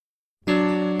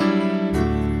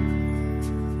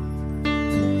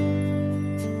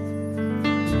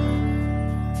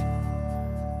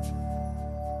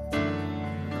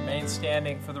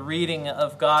standing for the reading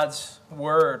of God's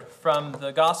Word from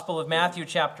the Gospel of Matthew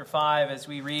chapter 5 as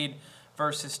we read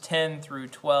verses 10 through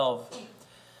 12.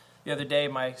 The other day,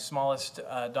 my smallest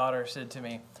daughter said to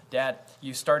me, "Dad,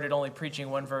 you started only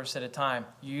preaching one verse at a time.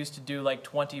 You used to do like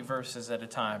 20 verses at a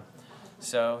time."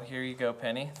 So here you go,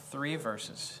 Penny, 3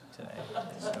 verses today.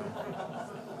 So.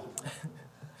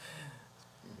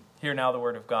 Hear now the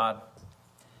Word of God.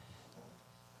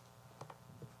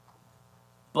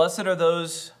 Blessed are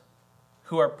those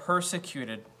who are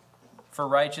persecuted for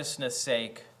righteousness'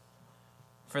 sake,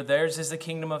 for theirs is the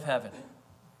kingdom of heaven.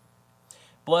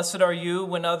 Blessed are you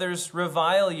when others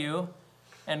revile you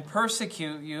and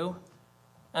persecute you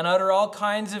and utter all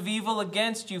kinds of evil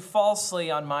against you falsely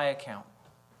on my account.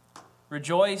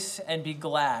 Rejoice and be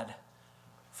glad,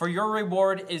 for your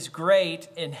reward is great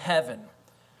in heaven,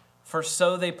 for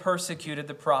so they persecuted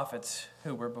the prophets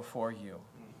who were before you.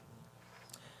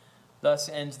 Thus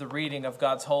ends the reading of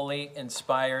God's holy,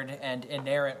 inspired, and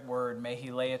inerrant word. May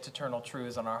he lay its eternal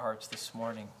truths on our hearts this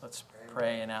morning. Let's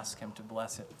pray and ask him to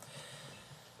bless it.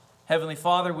 Heavenly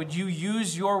Father, would you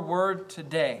use your word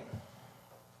today,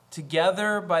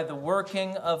 together by the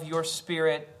working of your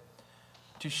Spirit,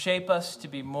 to shape us to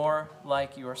be more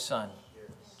like your Son,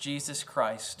 Jesus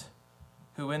Christ,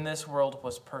 who in this world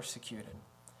was persecuted,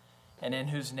 and in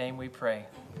whose name we pray.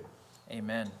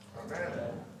 Amen.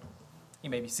 Amen. You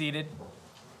may be seated.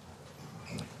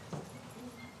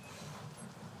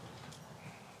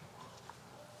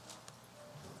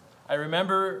 I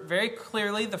remember very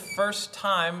clearly the first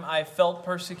time I felt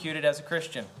persecuted as a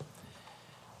Christian.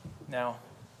 Now,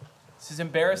 this is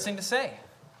embarrassing to say,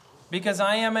 because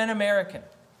I am an American,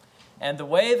 and the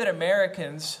way that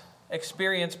Americans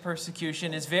experience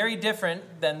persecution is very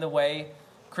different than the way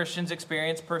Christians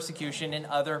experience persecution in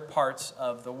other parts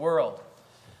of the world.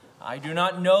 I do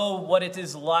not know what it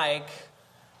is like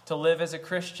to live as a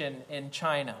Christian in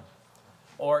China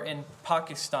or in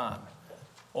Pakistan,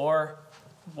 or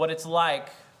what it's like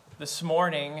this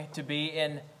morning to be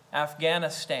in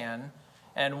Afghanistan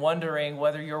and wondering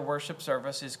whether your worship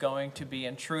service is going to be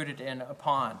intruded in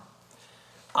upon.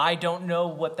 I don't know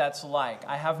what that's like.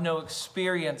 I have no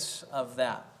experience of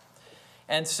that.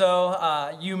 And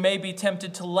so you may be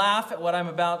tempted to laugh at what I'm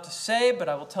about to say, but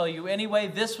I will tell you anyway,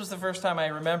 this was the first time I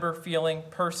remember feeling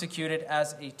persecuted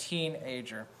as a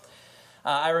teenager.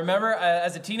 I remember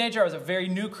as a teenager, I was a very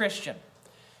new Christian.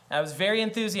 I was very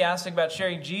enthusiastic about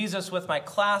sharing Jesus with my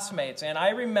classmates. And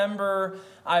I remember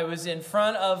I was in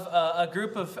front of a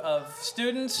group of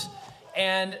students,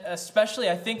 and especially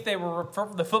I think they were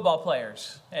the football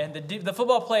players. And the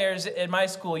football players in my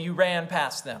school, you ran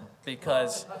past them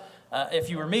because... if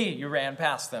you were me, you ran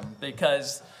past them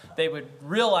because they would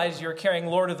realize you're carrying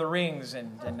Lord of the Rings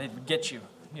and they would get you,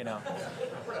 you know.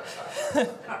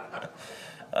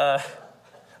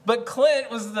 But Clint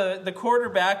was the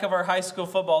quarterback of our high school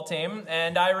football team,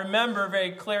 and I remember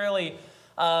very clearly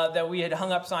that we had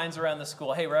hung up signs around the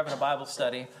school, "Hey, we're having a Bible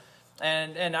study."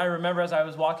 And I remember as I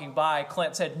was walking by,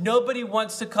 Clint said, "Nobody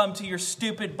wants to come to your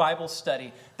stupid Bible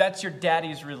study. That's your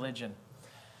daddy's religion."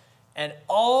 And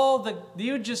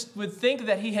you just would think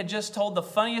that he had just told the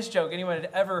funniest joke anyone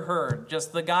had ever heard.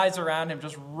 Just the guys around him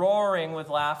just roaring with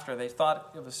laughter. They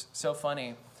thought it was so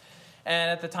funny.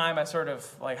 And at the time, I sort of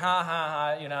like, ha, ha,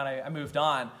 ha, you know, and I moved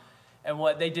on. And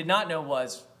what they did not know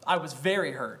was I was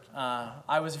very hurt.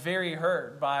 I was very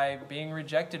hurt by being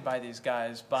rejected by these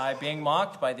guys, by being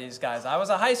mocked by these guys. I was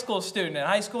a high school student, and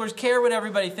high schoolers care what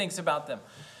everybody thinks about them.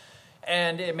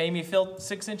 And it made me feel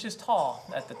 6 inches tall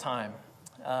at the time.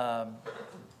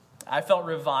 I felt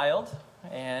reviled,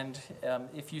 and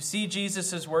if you see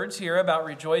Jesus' words here about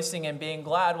rejoicing and being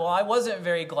glad, well, I wasn't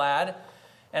very glad,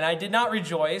 and I did not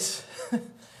rejoice.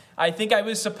 I think I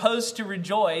was supposed to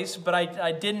rejoice, but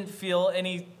I didn't feel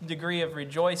any degree of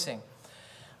rejoicing.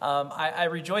 I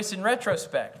rejoice in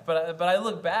retrospect, but I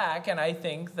look back, and I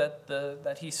think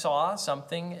that he saw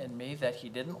something in me that he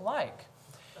didn't like.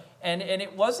 And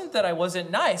it wasn't that I wasn't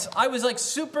nice. I was like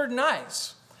super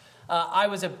nice. I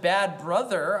was a bad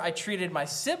brother. I treated my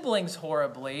siblings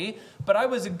horribly, but I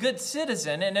was a good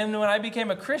citizen. And then when I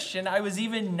became a Christian, I was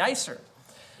even nicer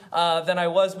than I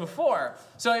was before.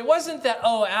 So it wasn't that,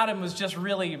 Adam was just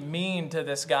really mean to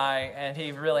this guy and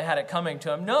he really had it coming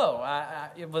to him. No,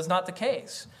 it was not the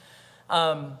case.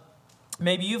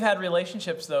 Maybe you've had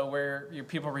relationships, though, where your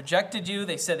people rejected you.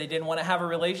 They said they didn't want to have a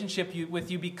relationship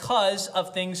with you because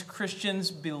of things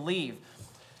Christians believe.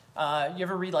 You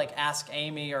ever read like Ask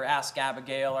Amy or Ask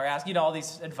Abigail or Ask, all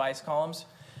these advice columns?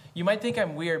 You might think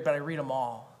I'm weird, but I read them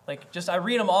all. I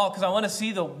read them all because I want to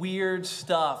see the weird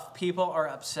stuff people are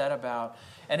upset about.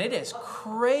 And it is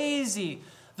crazy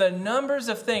The numbers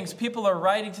of things people are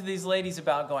writing to these ladies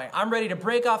about going, I'm ready to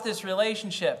break off this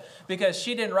relationship because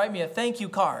she didn't write me a thank you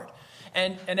card.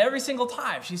 And every single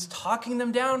time she's talking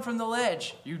them down from the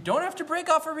ledge. You don't have to break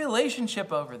off a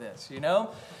relationship over this, you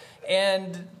know?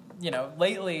 And, you know,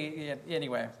 lately,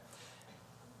 anyway,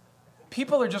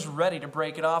 people are just ready to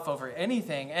break it off over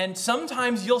anything. And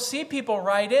sometimes you'll see people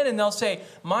write in and they'll say,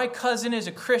 my cousin is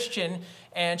a Christian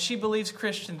and she believes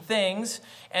Christian things.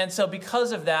 And so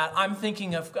because of that, I'm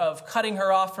thinking of cutting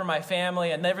her off from my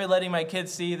family and never letting my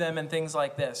kids see them and things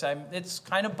like this. It's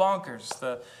kind of bonkers,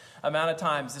 the amount of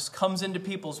times this comes into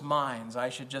people's minds. I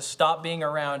should just stop being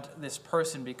around this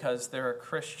person because they're a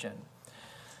Christian.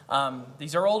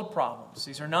 These are old problems.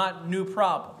 These are not new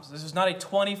problems. This is not a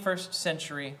 21st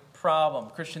century problem.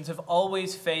 Christians have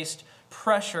always faced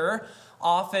pressure.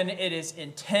 Often it is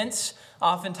intense.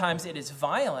 Oftentimes it is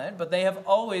violent. But they have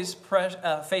always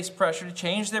faced pressure to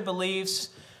change their beliefs,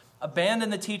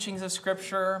 abandon the teachings of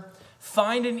Scripture,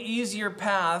 find an easier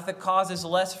path that causes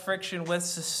less friction with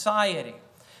society.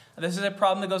 This is a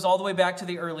problem that goes all the way back to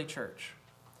the early church.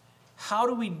 How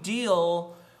do we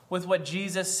deal with what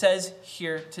Jesus says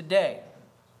here today?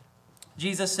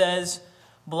 Jesus says,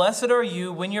 blessed are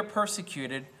you when you're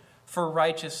persecuted for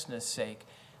righteousness' sake.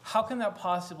 How can that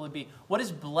possibly be? What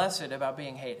is blessed about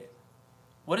being hated?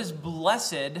 What is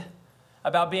blessed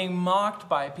about being mocked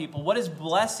by people? What is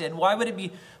blessed? Why would it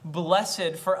be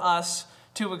blessed for us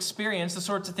to experience the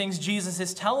sorts of things Jesus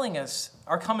is telling us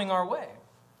are coming our way?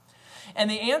 And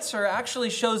the answer actually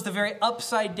shows the very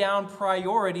upside down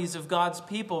priorities of God's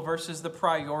people versus the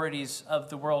priorities of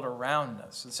the world around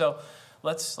us. And so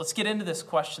let's get into this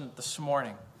question this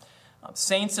morning.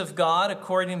 Saints of God,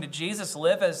 according to Jesus,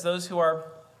 live as those who are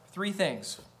three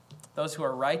things: those who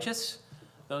are righteous,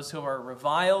 those who are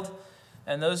reviled,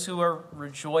 and those who are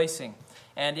rejoicing.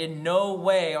 And in no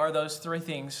way are those three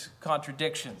things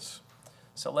contradictions.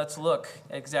 So let's look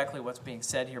at exactly what's being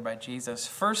said here by Jesus.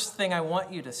 First thing I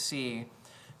want you to see,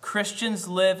 Christians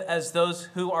live as those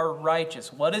who are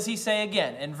righteous. What does he say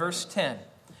again in verse 10?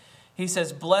 He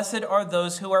says, blessed are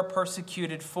those who are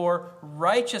persecuted for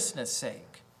righteousness'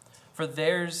 sake, for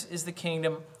theirs is the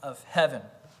kingdom of heaven.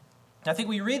 I think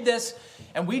we read this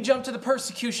and we jump to the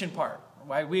persecution part.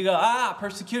 Right? We go,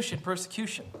 persecution,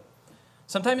 persecution.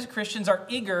 Sometimes Christians are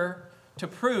eager to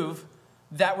prove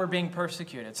that we're being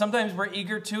persecuted. Sometimes we're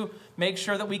eager to make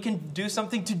sure that we can do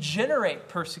something to generate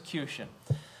persecution.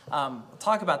 We'll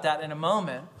talk about that in a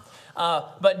moment.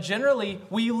 But generally,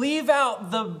 we leave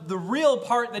out the real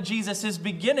part that Jesus is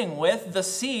beginning with, the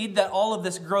seed that all of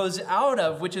this grows out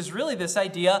of, which is really this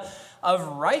idea of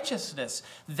righteousness.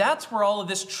 That's where all of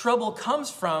this trouble comes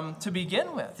from to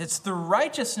begin with. It's the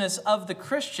righteousness of the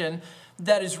Christian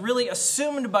that is really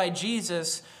assumed by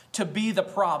Jesus to be the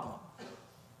problem.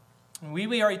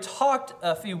 We already talked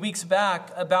a few weeks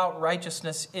back about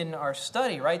righteousness in our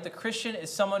study, right? The Christian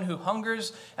is someone who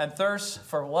hungers and thirsts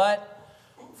for what?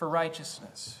 For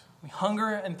righteousness. We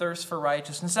hunger and thirst for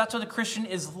righteousness. That's what a Christian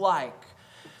is like.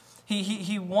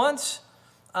 He wants,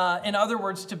 in other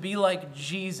words, to be like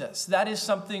Jesus. That is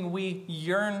something we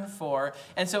yearn for.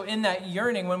 And so in that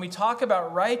yearning, when we talk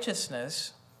about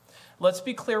righteousness, let's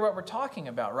be clear what we're talking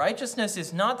about. Righteousness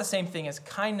is not the same thing as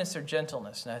kindness or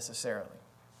gentleness necessarily.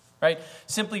 Right?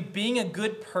 Simply being a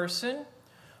good person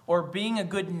or being a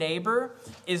good neighbor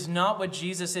is not what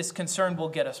Jesus is concerned will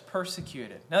get us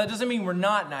persecuted. Now, that doesn't mean we're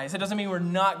not nice. It doesn't mean we're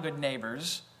not good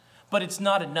neighbors, but it's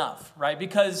not enough, right?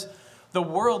 Because the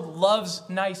world loves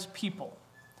nice people.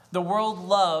 The world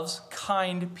loves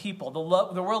kind people. The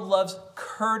world loves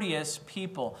courteous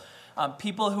people,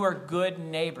 people who are good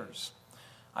neighbors.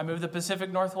 I moved to the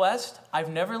Pacific Northwest. I've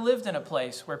never lived in a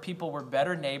place where people were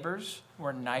better neighbors,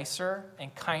 were nicer,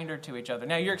 and kinder to each other.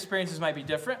 Now, your experiences might be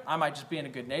different. I might just be in a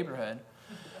good neighborhood.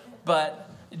 But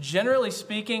generally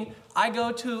speaking, I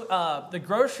go to the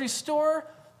grocery store.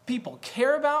 People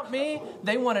care about me.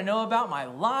 They want to know about my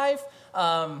life.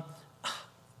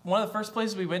 One of the first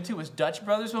places we went to was Dutch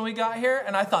Brothers when we got here.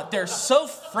 And I thought, they're so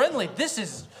friendly. This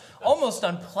is almost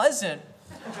unpleasant.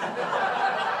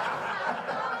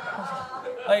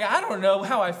 Like, I don't know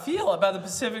how I feel about the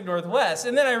Pacific Northwest.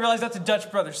 And then I realized that's a Dutch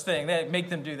Brothers thing. They make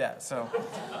them do that, so.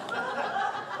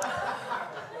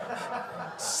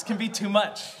 This can be too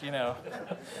much, you know.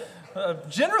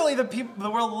 Generally, the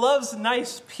world loves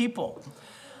nice people.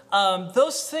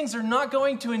 Those things are not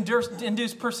going to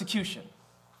induce persecution.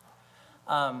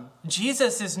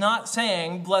 Jesus is not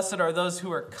saying, blessed are those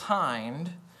who are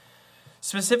kind.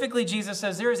 Specifically, Jesus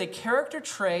says there is a character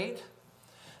trait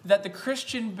that the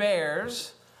Christian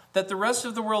bears that the rest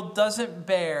of the world doesn't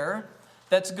bear,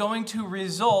 that's going to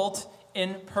result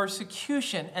in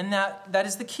persecution. And that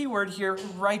is the key word here,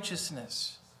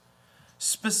 righteousness.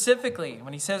 Specifically,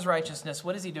 when he says righteousness,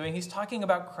 what is he doing? He's talking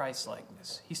about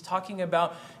Christlikeness. He's talking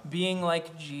about being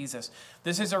like Jesus.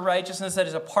 This is a righteousness that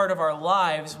is a part of our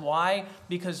lives. Why?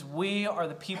 Because we are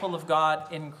the people of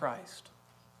God in Christ.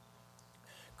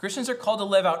 Christians are called to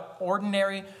live out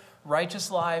ordinary,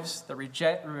 righteous lives that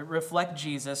reflect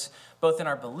Jesus, both in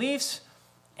our beliefs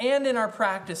and in our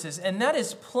practices. And that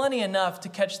is plenty enough to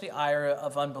catch the ire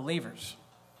of unbelievers.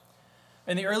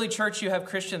 In the early church, you have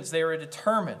Christians. They were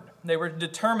determined. They were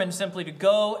determined simply to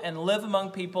go and live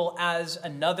among people as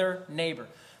another neighbor.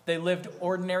 They lived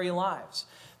ordinary lives.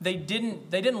 They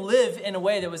didn't live in a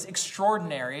way that was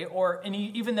extraordinary or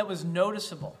even that was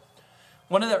noticeable.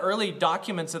 One of the early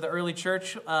documents of the early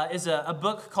church is a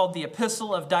book called the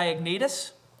Epistle of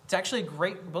Diognetus. It's actually a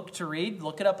great book to read.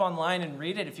 Look it up online and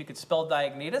read it. If you could spell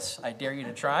Diognetus, I dare you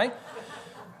to try.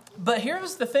 But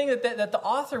here's the thing that the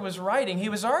author was writing. He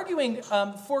was arguing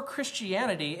for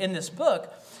Christianity in this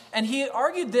book. And he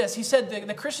argued this. He said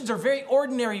the Christians are very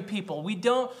ordinary people.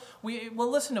 Well,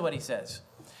 listen to what he says.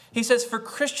 He says, for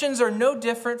Christians are no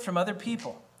different from other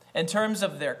people in terms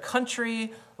of their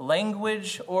country,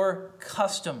 language, or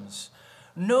customs.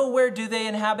 Nowhere do they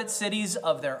inhabit cities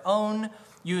of their own,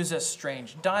 use a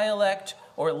strange dialect,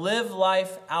 or live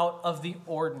life out of the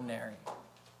ordinary.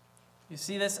 You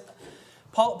see this?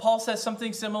 Paul says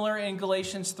something similar in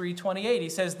Galatians 3:28. He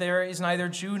says, there is neither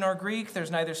Jew nor Greek, there's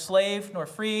neither slave nor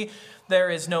free, there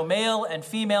is no male and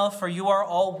female, for you are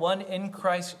all one in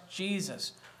Christ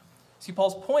Jesus. See,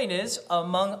 Paul's point is,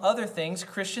 among other things,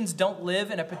 Christians don't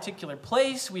live in a particular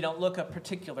place, we don't look a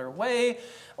particular way,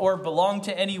 or belong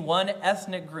to any one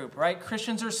ethnic group, right?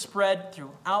 Christians are spread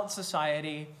throughout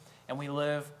society, and we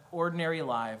live ordinary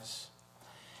lives.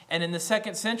 And in the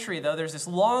 2nd century, though, there's this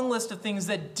long list of things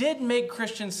that did make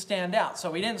Christians stand out. So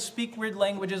we didn't speak weird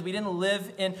languages, we didn't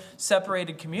live in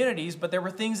separated communities, but there were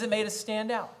things that made us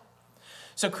stand out.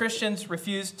 So Christians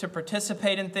refused to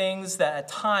participate in things that at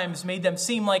times made them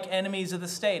seem like enemies of the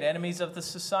state, enemies of the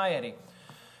society.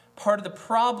 Part of the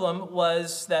problem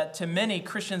was that to many,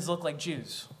 Christians looked like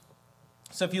Jews.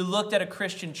 So if you looked at a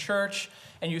Christian church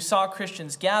and you saw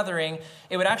Christians gathering,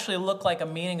 it would actually look like a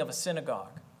meeting of a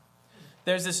synagogue.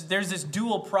 There's this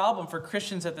dual problem for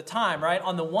Christians at the time, right?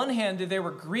 On the one hand, there were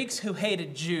Greeks who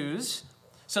hated Jews,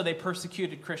 so they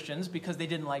persecuted Christians because they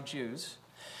didn't like Jews.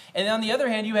 And on the other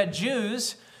hand, you had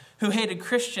Jews who hated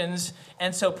Christians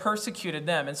and so persecuted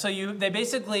them. And so they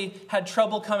basically had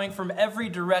trouble coming from every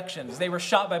direction. They were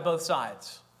shot by both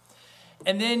sides.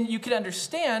 And then you could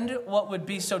understand what would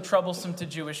be so troublesome to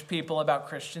Jewish people about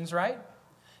Christians, right?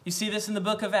 You see this in the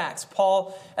book of Acts.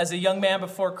 Paul, as a young man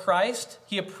before Christ,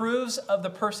 he approves of the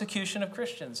persecution of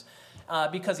Christians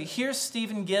because he hears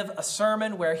Stephen give a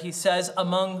sermon where he says,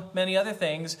 among many other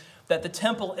things, that the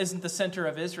temple isn't the center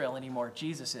of Israel anymore.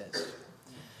 Jesus is.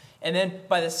 And then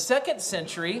by the 2nd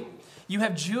century, you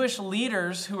have Jewish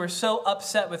leaders who are so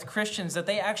upset with Christians that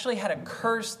they actually had a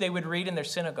curse they would read in their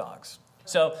synagogues.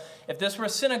 So if this were a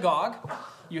synagogue,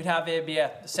 you'd have it be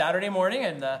a Saturday morning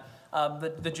and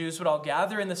the Jews would all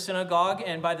gather in the synagogue,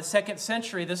 and by the 2nd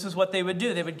century, this is what they would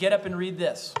do. They would get up and read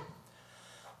this.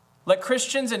 Let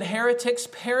Christians and heretics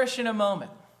perish in a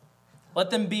moment. Let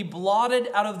them be blotted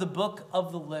out of the book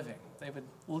of the living. They would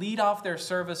lead off their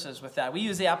services with that. We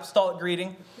use the apostolic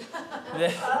greeting.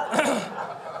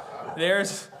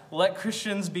 There's, let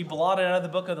Christians be blotted out of the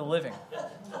book of the living.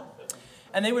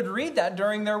 And they would read that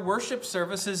during their worship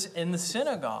services in the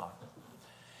synagogue.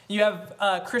 You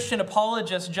have Christian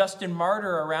apologist Justin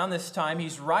Martyr around this time.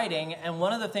 He's writing, and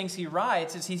one of the things he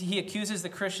writes is he accuses the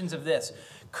Christians of this: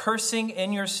 cursing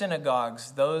in your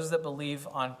synagogues those that believe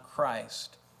on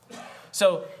Christ.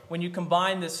 So when you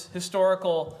combine this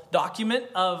historical document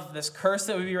of this curse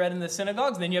that would be read in the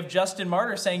synagogues, then you have Justin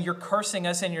Martyr saying, you're cursing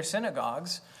us in your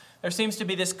synagogues. There seems to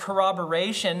be this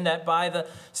corroboration that by the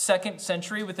 2nd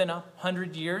century, within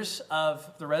 100 years of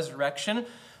the resurrection,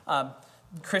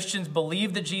 Christians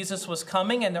believed that Jesus was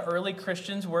coming, and the early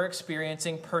Christians were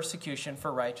experiencing persecution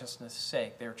for righteousness'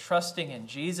 sake. They're trusting in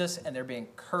Jesus, and they're being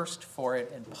cursed for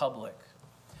it in public.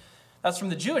 That's from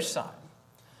the Jewish side.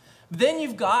 Then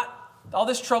you've got all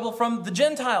this trouble from the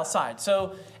Gentile side.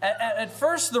 So at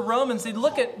first, the Romans, they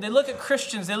look at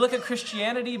Christians, they look at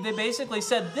Christianity, they basically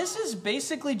said, this is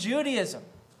basically Judaism.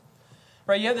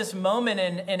 Right? You have this moment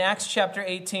in Acts chapter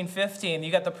 18-15.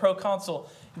 You got the proconsul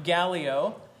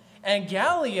Gallio. And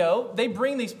Gallio, they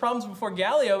bring these problems before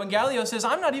Gallio, and Gallio says,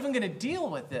 I'm not even going to deal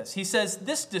with this. He says,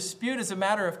 this dispute is a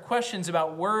matter of questions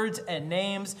about words and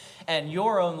names and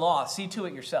your own law. See to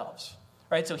it yourselves.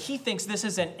 Right? So he thinks this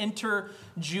is an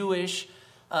inter-Jewish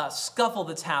scuffle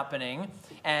that's happening,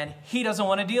 and he doesn't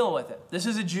want to deal with it. This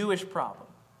is a Jewish problem.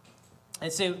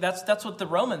 And so that's what the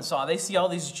Romans saw. They see all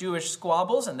these Jewish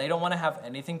squabbles, and they don't want to have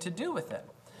anything to do with it.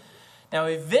 Now,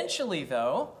 eventually,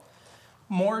 though,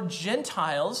 more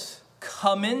Gentiles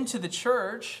come into the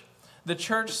church. The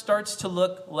church starts to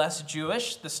look less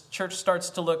Jewish. The church starts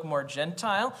to look more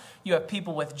Gentile. You have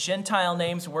people with Gentile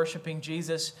names worshiping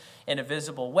Jesus in a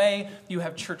visible way. You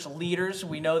have church leaders.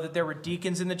 We know that there were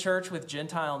deacons in the church with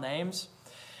Gentile names.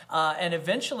 And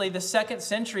eventually, the 2nd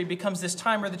century becomes this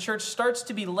time where the church starts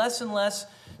to be less and less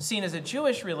seen as a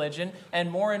Jewish religion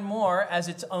and more as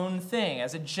its own thing,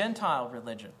 as a Gentile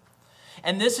religion.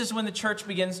 And this is when the church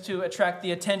begins to attract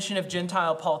the attention of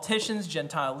Gentile politicians,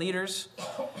 Gentile leaders.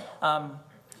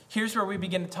 Here's where we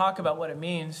begin to talk about what it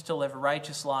means to live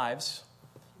righteous lives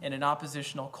in an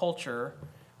oppositional culture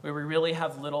where we really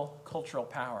have little cultural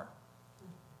power.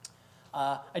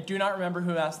 I do not remember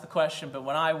who asked the question, but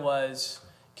when I was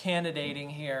candidating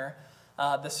here,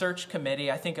 the search committee,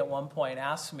 I think at one point,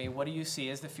 asked me, what do you see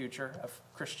as the future of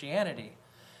Christianity?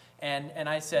 And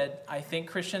I said, I think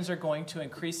Christians are going to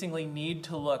increasingly need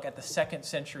to look at the 2nd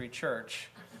century church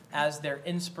as their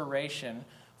inspiration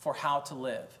for how to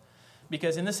live.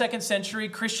 Because in the 2nd century,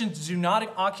 Christians do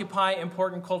not occupy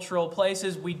important cultural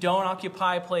places. We don't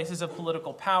occupy places of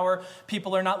political power.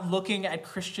 People are not looking at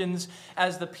Christians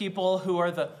as the people who are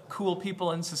the cool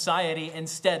people in society.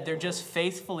 Instead, they're just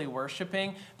faithfully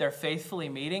worshiping. They're faithfully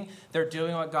meeting. They're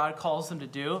doing what God calls them to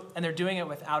do. And they're doing it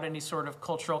without any sort of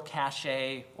cultural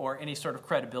cachet or any sort of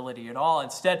credibility at all.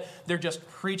 Instead, they're just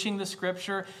preaching the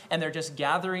scripture and they're just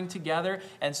gathering together.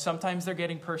 And sometimes they're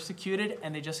getting persecuted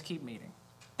and they just keep meeting.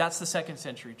 That's the 2nd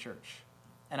century church.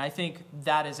 And I think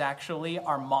that is actually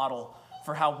our model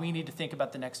for how we need to think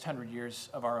about the next 100 years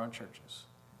of our own churches.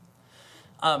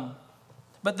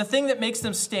 But the thing that makes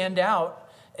them stand out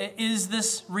is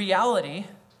this reality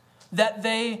that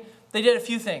they did a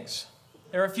few things.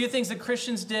 There are a few things that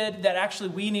Christians did that actually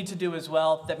we need to do as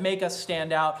well, that make us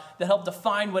stand out, that help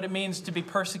define what it means to be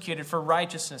persecuted for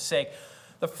righteousness' sake.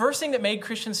 The first thing that made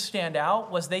Christians stand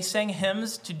out was they sang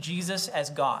hymns to Jesus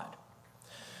as God.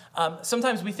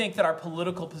 Sometimes we think that our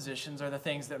political positions are the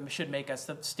things that should make us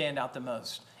stand out the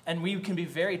most. And we can be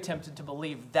very tempted to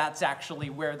believe that's actually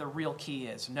where the real key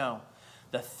is. No.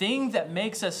 The thing that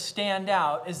makes us stand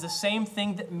out is the same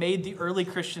thing that made the early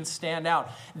Christians stand out.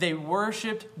 They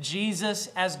worshiped Jesus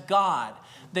as God.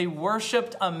 They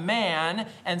worshiped a man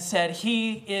and said,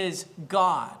 he is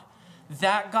God.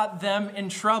 That got them in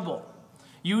trouble.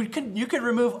 You could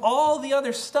remove all the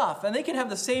other stuff, and they could have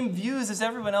the same views as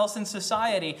everyone else in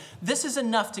society. This is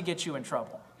enough to get you in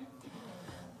trouble.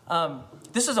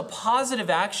 This is a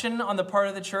positive action on the part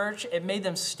of the church. It made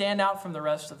them stand out from the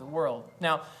rest of the world.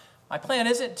 Now, my plan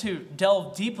isn't to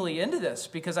delve deeply into this,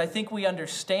 because I think we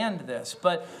understand this.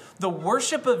 But the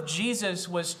worship of Jesus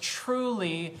was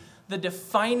truly the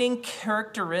defining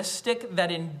characteristic that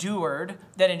ensured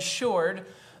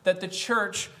that the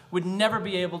church would never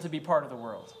be able to be part of the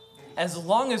world. As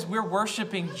long as we're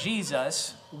worshiping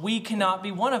Jesus, we cannot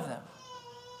be one of them.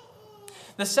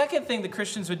 The second thing that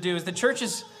Christians would do is the church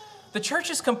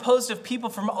is composed of people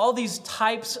from all these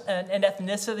types and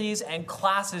ethnicities and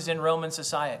classes in Roman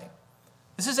society.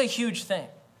 This is a huge thing.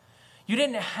 You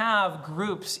didn't have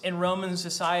groups in Roman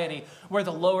society where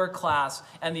the lower class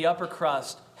and the upper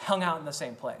crust hung out in the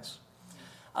same place.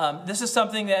 This is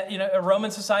something that,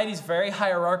 Roman society is very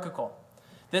hierarchical.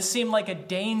 This seemed like a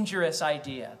dangerous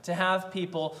idea, to have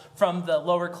people from the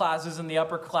lower classes and the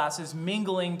upper classes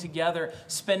mingling together,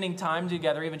 spending time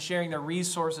together, even sharing their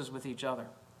resources with each other.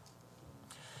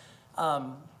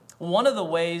 One of the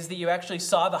ways that you actually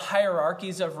saw the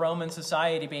hierarchies of Roman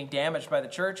society being damaged by the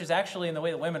church is actually in the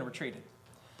way that women were treated.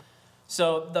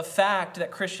 So the fact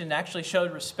that Christians actually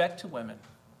showed respect to women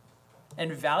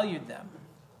and valued them,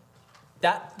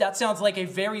 that sounds like a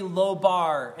very low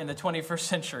bar in the 21st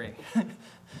century.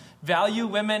 Value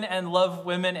women and love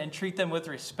women and treat them with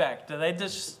respect.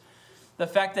 The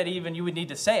fact that even you would need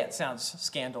to say it sounds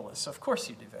scandalous. Of course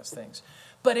you do those things.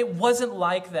 But it wasn't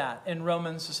like that in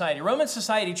Roman society. Roman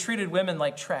society treated women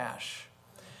like trash.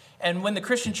 And when the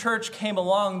Christian church came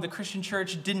along, the Christian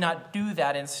church did not do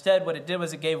that. Instead, what it did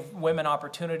was it gave women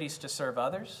opportunities to serve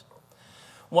others.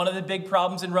 One of the big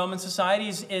problems in Roman society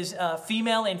is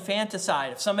female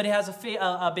infanticide. If somebody has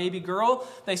a baby girl,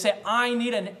 they say, I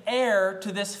need an heir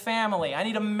to this family. I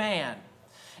need a man.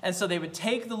 And so they would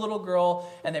take the little girl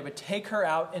and they would take her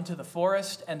out into the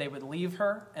forest and they would leave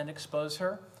her and expose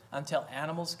her until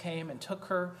animals came and took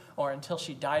her or until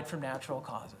she died from natural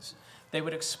causes. They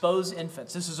would expose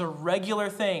infants. This is a regular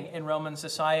thing in Roman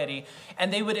society.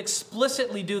 And they would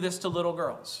explicitly do this to little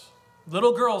girls.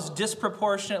 Little girls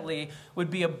disproportionately would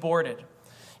be aborted,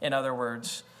 in other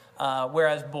words,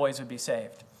 whereas boys would be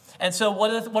saved. And so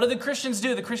what did the Christians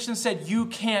do? The Christians said, you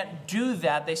can't do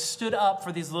that. They stood up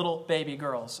for these little baby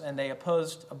girls, and they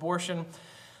opposed abortion.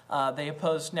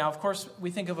 Now, of course,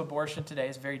 we think of abortion today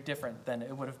as very different than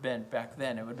it would have been back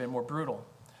then. It would have been more brutal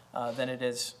than it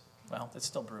is. Well, it's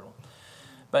still brutal,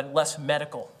 but less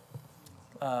medical.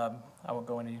 I won't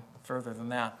go any further than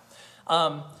that.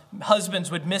 Husbands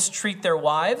would mistreat their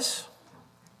wives.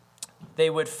 They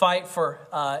would fight for,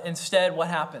 instead, what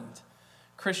happened?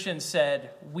 Christians said,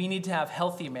 we need to have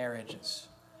healthy marriages.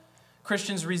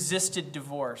 Christians resisted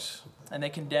divorce, and they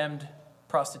condemned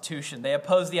prostitution. They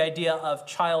opposed the idea of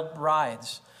child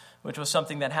brides, which was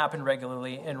something that happened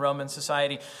regularly in Roman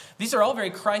society. These are all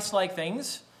very Christ-like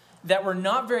things that were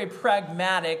not very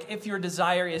pragmatic if your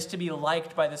desire is to be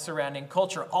liked by the surrounding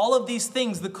culture. All of these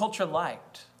things the culture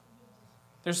liked.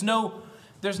 There's no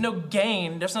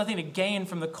gain, there's nothing to gain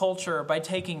from the culture by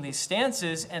taking these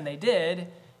stances, and they did,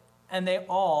 and they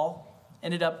all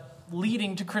ended up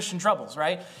leading to Christian troubles,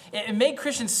 right? It made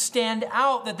Christians stand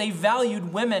out that they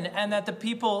valued women and that the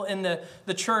people in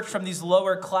the church from these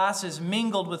lower classes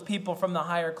mingled with people from the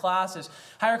higher classes.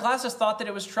 Higher classes thought that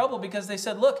it was trouble because they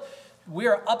said, look, we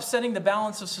are upsetting the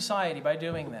balance of society by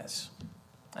doing this.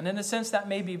 And in a sense, that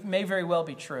may very well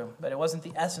be true, but it wasn't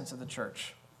the essence of the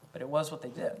church, but it was what they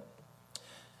did.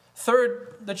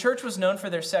 Third, the church was known for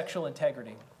their sexual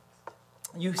integrity.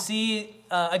 You see,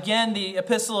 again, the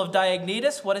epistle of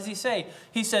Diognetus. What does he say?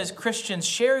 He says, Christians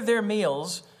share their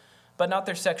meals, but not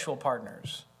their sexual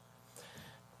partners.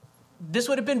 This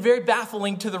would have been very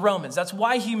baffling to the Romans. That's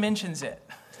why he mentions it.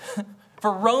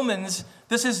 For Romans,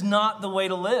 this is not the way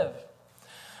to live.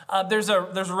 There's a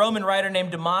Roman writer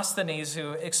named Demosthenes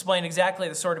who explained exactly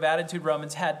the sort of attitude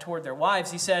Romans had toward their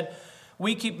wives. He said,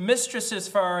 we keep mistresses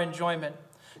for our enjoyment,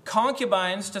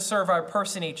 concubines to serve our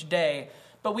person each day,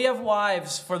 but we have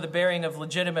wives for the bearing of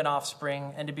legitimate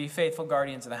offspring and to be faithful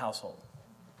guardians of the household.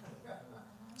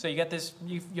 So you get this,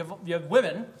 you have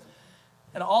women,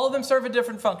 and all of them serve a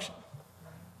different function.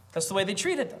 That's the way they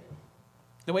treated them.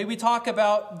 The way we talk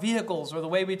about vehicles or the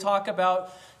way we talk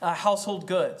about household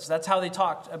goods. That's how they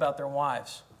talked about their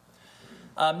wives.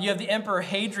 You have the Emperor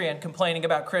Hadrian complaining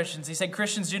about Christians. He said,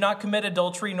 Christians do not commit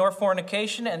adultery nor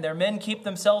fornication, and their men keep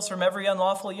themselves from every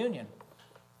unlawful union.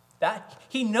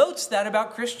 He notes that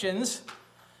about Christians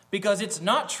because it's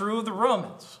not true of the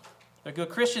Romans. They're good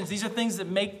Christians. These are things that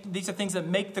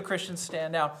make the Christians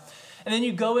stand out. And then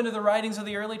you go into the writings of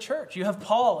the early church. You have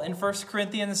Paul in 1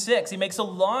 Corinthians 6. He makes a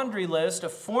laundry list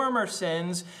of former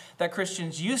sins that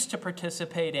Christians used to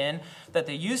participate in, that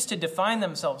they used to define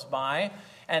themselves by.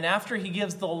 And after he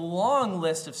gives the long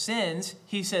list of sins,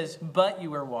 he says, but you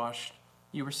were washed,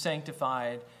 you were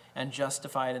sanctified and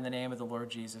justified in the name of the Lord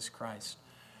Jesus Christ.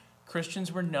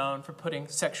 Christians were known for putting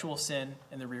sexual sin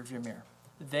in the rearview mirror.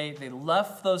 They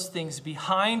left those things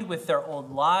behind with their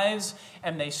old lives,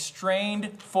 and they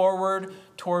strained forward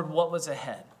toward what was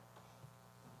ahead.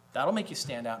 That'll make you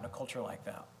stand out in a culture like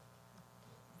that.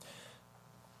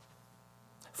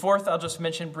 Fourth, I'll just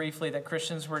mention briefly that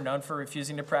Christians were known for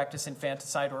refusing to practice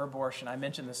infanticide or abortion. I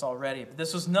mentioned this already, but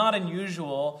this was not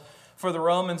unusual for the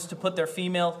Romans to put their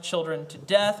female children to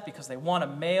death because they want a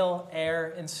male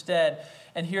heir instead.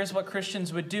 And here's what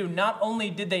Christians would do. Not only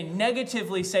did they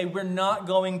negatively say, we're not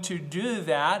going to do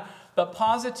that, but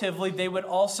positively they would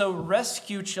also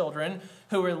rescue children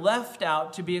who were left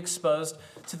out to be exposed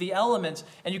to the elements.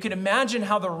 And you can imagine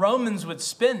how the Romans would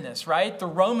spin this, right? The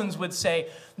Romans would say,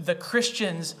 the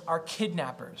Christians are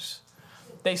kidnappers.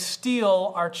 They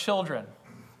steal our children.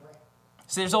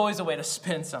 So there's always a way to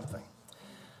spin something.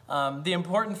 The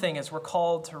important thing is we're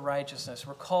called to righteousness.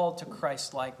 We're called to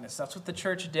Christlikeness. That's what the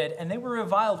church did, and they were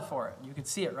reviled for it. You can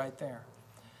see it right there.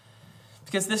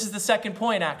 Because this is the second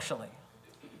point, actually.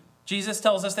 Jesus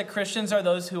tells us that Christians are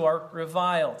those who are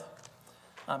reviled.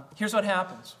 Here's what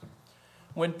happens.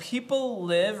 When people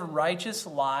live righteous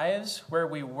lives where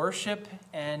we worship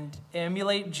and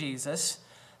emulate Jesus,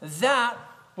 that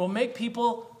will make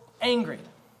people angry.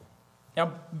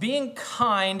 Now, being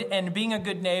kind and being a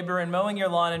good neighbor and mowing your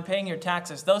lawn and paying your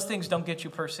taxes, those things don't get you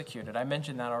persecuted. I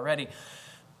mentioned that already.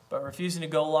 But refusing to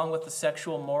go along with the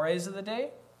sexual mores of the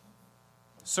day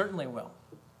certainly will.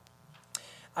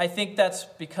 I think that's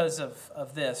because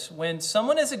of this. When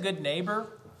someone is a good neighbor,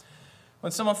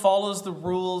 when someone follows the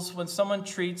rules, when someone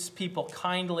treats people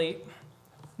kindly,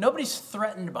 nobody's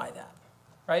threatened by that,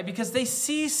 right? Because they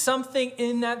see something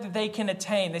in that they can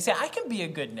attain. They say, I can be a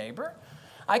good neighbor.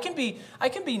 I can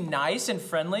be nice and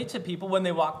friendly to people when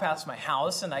they walk past my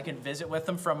house, and I can visit with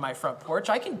them from my front porch.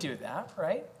 I can do that,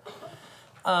 right?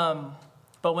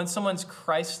 But when someone's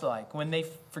Christ-like, when they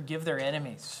forgive their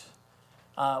enemies,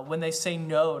 when they say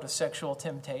no to sexual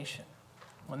temptation,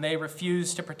 when they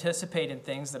refuse to participate in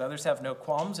things that others have no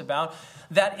qualms about,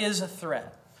 that is a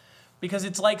threat. Because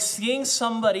it's like seeing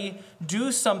somebody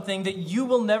do something that you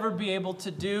will never be able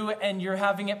to do, and you're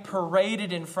having it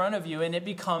paraded in front of you, and it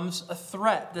becomes a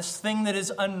threat. This thing that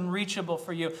is unreachable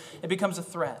for you, it becomes a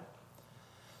threat.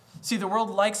 See, the world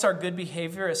likes our good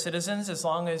behavior as citizens as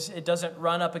long as it doesn't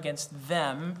run up against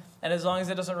them, and as long as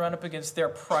it doesn't run up against their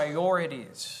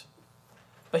priorities.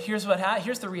 But here's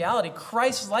the reality.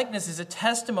 Christlikeness is a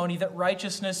testimony that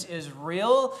righteousness is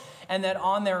real, and that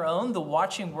on their own, the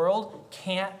watching world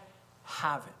can't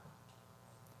have it.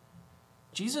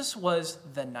 Jesus was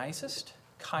the nicest,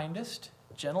 kindest,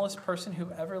 gentlest person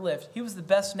who ever lived. He was the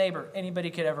best neighbor anybody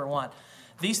could ever want.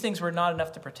 These things were not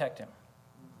enough to protect him.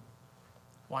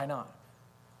 Why not?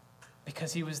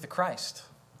 Because he was the Christ.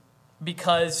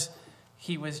 Because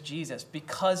he was Jesus.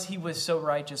 Because he was so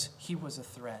righteous, he was a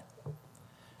threat.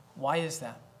 Why is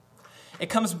that? It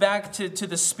comes back to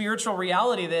the spiritual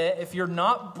reality that if you're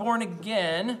not born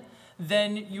again,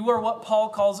 then you are what Paul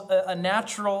calls a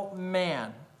natural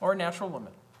man or a natural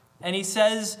woman. And he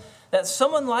says that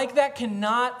someone like that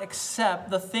cannot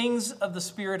accept the things of the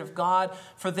Spirit of God,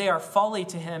 for they are folly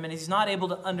to him, and he's not able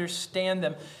to understand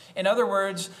them. In other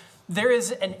words, there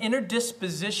is an inner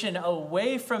disposition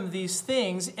away from these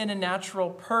things in a natural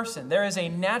person. There is a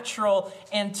natural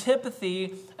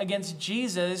antipathy against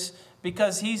Jesus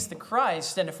because he's the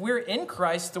Christ. And if we're in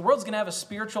Christ, the world's going to have a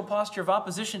spiritual posture of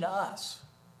opposition to us.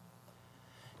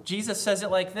 Jesus says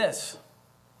it like this.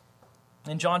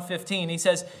 In John 15, he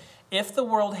says, "If the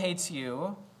world hates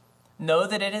you, know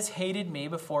that it has hated me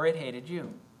before it hated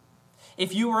you.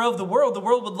 If you were of the world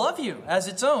would love you as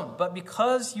its own. But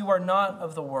because you are not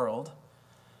of the world,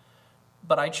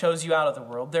 but I chose you out of the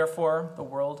world, therefore the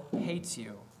world hates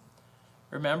you.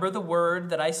 Remember the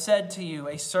word that I said to you,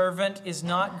 a servant is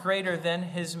not greater than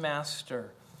his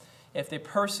master. If they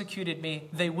persecuted me,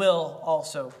 they will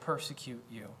also persecute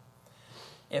you.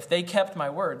 If they kept my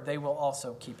word, they will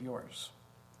also keep yours."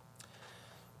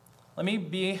 Let me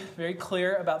be very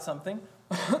clear about something.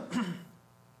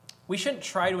 We shouldn't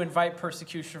try to invite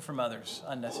persecution from others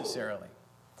unnecessarily.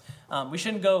 We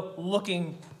shouldn't go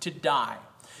looking to die.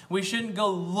 We shouldn't go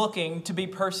looking to be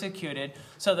persecuted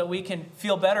so that we can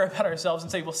feel better about ourselves and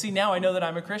say, well, see, now I know that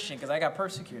I'm a Christian because I got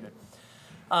persecuted.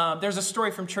 There's a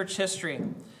story from church history.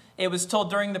 It was told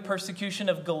during the persecution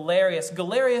of Galerius.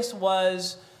 Galerius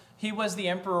was the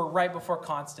emperor right before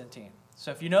Constantine. So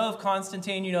if you know of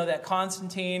Constantine, you know that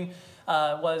Constantine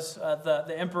was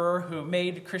the emperor who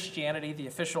made Christianity the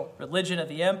official religion of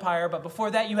the empire. But before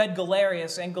that, you had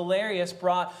Galerius, and Galerius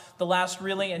brought the last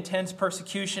really intense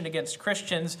persecution against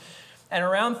Christians. And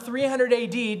around 300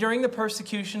 AD, during the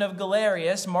persecution of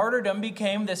Galerius, martyrdom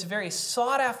became this very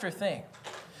sought-after thing.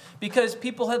 Because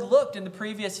people had looked in the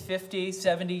previous 50,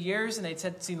 70 years, and they'd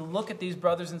seen, look at these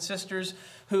brothers and sisters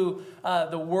of whom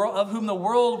the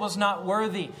world was not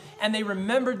worthy. And they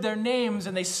remembered their names,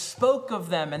 and they spoke of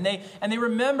them, and they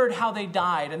remembered how they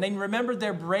died, and they remembered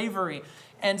their bravery.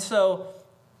 And so,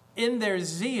 in their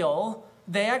zeal,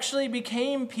 they actually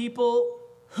became people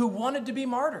who wanted to be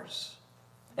martyrs.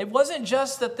 It wasn't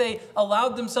just that they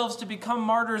allowed themselves to become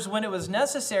martyrs when it was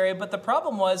necessary, but the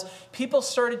problem was people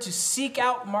started to seek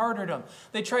out martyrdom.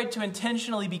 They tried to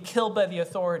intentionally be killed by the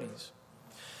authorities.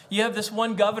 You have this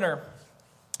one governor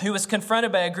who was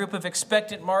confronted by a group of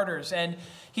expectant martyrs, and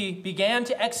he began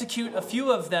to execute a few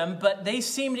of them, but they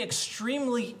seemed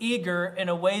extremely eager in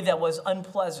a way that was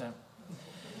unpleasant.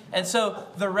 And so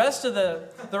the rest of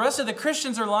the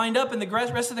Christians are lined up, and the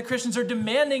rest of the Christians are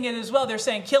demanding it as well. They're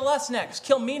saying, kill us next,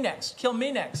 kill me next, kill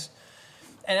me next.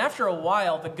 And after a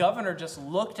while, the governor just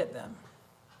looked at them.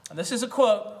 And this is a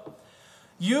quote.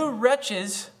 "You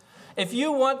wretches, if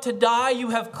you want to die,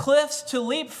 you have cliffs to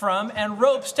leap from and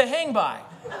ropes to hang by."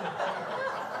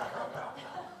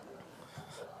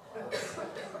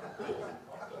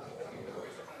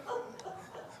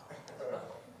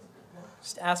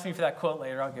 Just ask me for that quote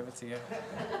later. I'll give it to you.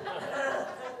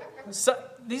 So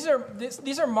these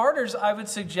are martyrs. I would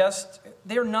suggest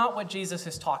they're not what Jesus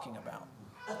is talking about,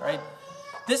 right?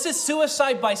 This is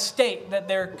suicide by state that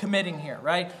they're committing here,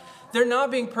 right? They're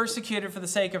not being persecuted for the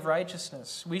sake of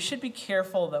righteousness. We should be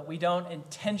careful that we don't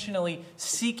intentionally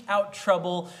seek out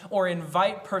trouble or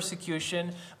invite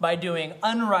persecution by doing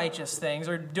unrighteous things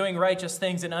or doing righteous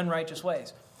things in unrighteous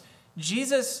ways.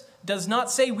 Jesus does not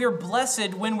say we're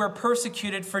blessed when we're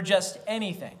persecuted for just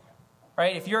anything,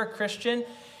 right? If you're a Christian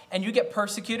and you get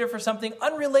persecuted for something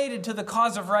unrelated to the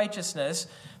cause of righteousness,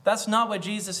 that's not what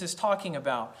Jesus is talking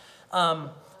about. Being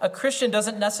a Christian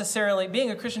doesn't necessarily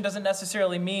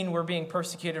mean we're being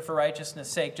persecuted for righteousness'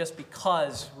 sake just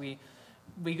because we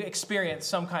experience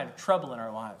some kind of trouble in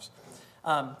our lives.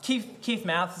 Keith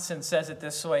Matheson says it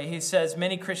this way. He says,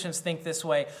 many Christians think this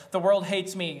way: the world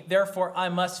hates me, therefore I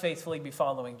must faithfully be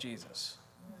following Jesus.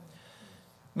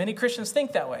 Many Christians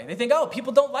think that way. They think, oh,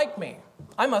 people don't like me,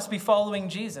 I must be following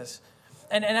Jesus.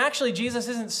 And actually, Jesus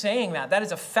isn't saying that. That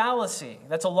is a fallacy.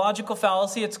 That's a logical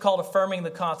fallacy. It's called affirming the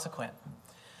consequent.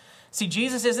 See,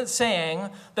 Jesus isn't saying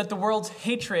that the world's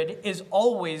hatred is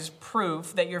always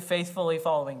proof that you're faithfully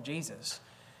following Jesus.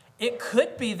 It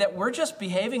could be that we're just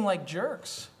behaving like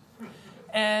jerks.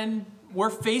 And we're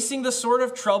facing the sort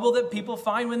of trouble that people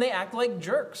find when they act like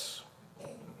jerks.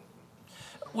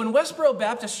 When Westboro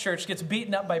Baptist Church gets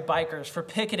beaten up by bikers for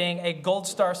picketing a Gold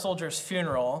Star soldier's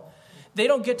funeral, they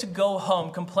don't get to go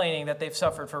home complaining that they've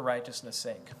suffered for righteousness'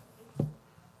 sake.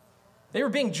 They were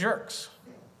being jerks.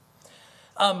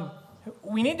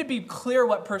 We need to be clear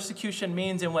what persecution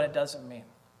means and what it doesn't mean.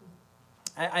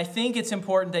 I think it's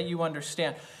important that you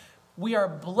understand. We are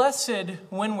blessed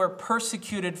when we're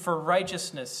persecuted for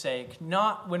righteousness' sake,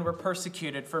 not when we're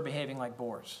persecuted for behaving like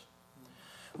boors.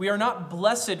 We are not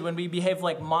blessed when we behave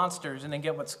like monsters and then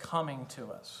get what's coming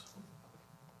to us.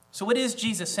 So what is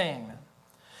Jesus saying then?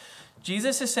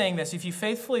 Jesus is saying this: if you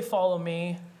faithfully follow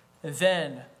me,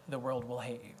 then the world will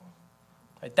hate you.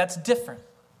 Right? That's different.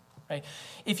 Right?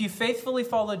 If you faithfully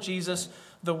follow Jesus,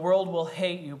 the world will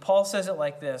hate you. Paul says it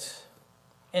like this: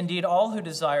 indeed, all who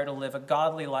desire to live a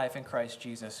godly life in Christ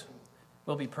Jesus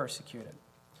will be persecuted.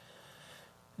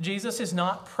 Jesus is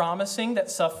not promising that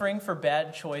suffering for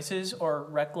bad choices or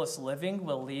reckless living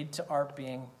will lead to our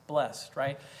being blessed,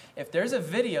 right? If there's a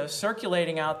video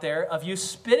circulating out there of you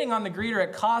spitting on the greeter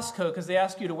at Costco because they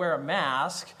ask you to wear a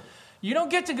mask, you don't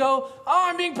get to go, oh,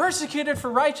 I'm being persecuted for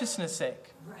righteousness'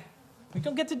 sake. You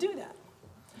don't get to do that.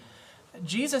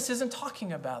 Jesus isn't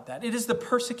talking about that. It is the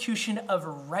persecution of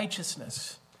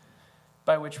righteousness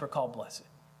by which we're called blessed.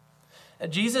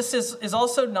 Jesus is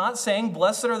also not saying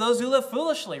blessed are those who live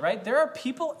foolishly, right? There are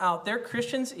people out there,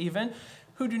 Christians even,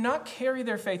 who do not carry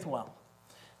their faith well.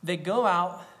 They go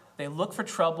out, they look for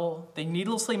trouble, they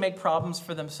needlessly make problems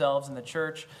for themselves in the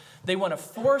church. They want to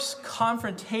force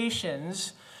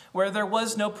confrontations where there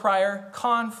was no prior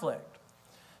conflict.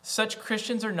 Such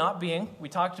Christians are not being, we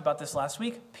talked about this last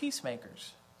week,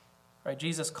 peacemakers, right?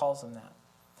 Jesus calls them that.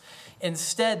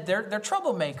 Instead, they're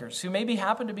troublemakers who maybe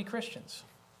happen to be Christians.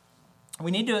 We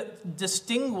need to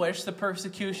distinguish the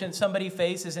persecution somebody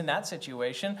faces in that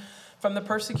situation from the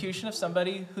persecution of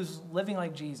somebody who's living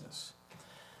like Jesus.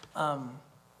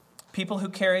 People who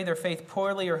carry their faith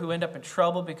poorly or who end up in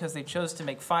trouble because they chose to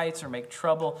make fights or make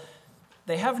trouble,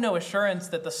 they have no assurance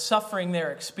that the suffering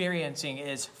they're experiencing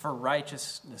is for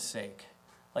righteousness' sake,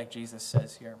 like Jesus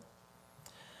says here.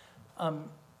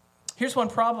 Here's one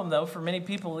problem, though, for many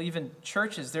people, even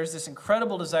churches. There's this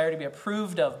incredible desire to be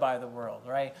approved of by the world,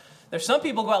 right? There's some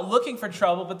people go out looking for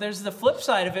trouble, but there's the flip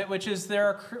side of it, which is there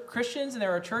are Christians and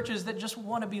there are churches that just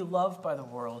want to be loved by the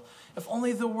world. If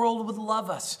only the world would love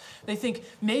us. They think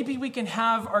maybe we can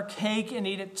have our cake and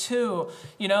eat it too,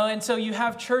 you know? And so you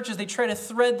have churches, they try to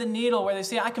thread the needle where they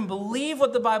say, I can believe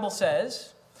what the Bible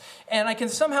says, and I can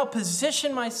somehow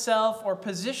position myself or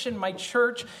position my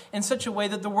church in such a way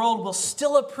that the world will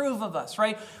still approve of us,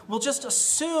 right? We'll just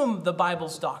assume the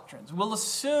Bible's doctrines. We'll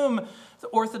assume the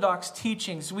orthodox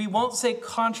teachings. We won't say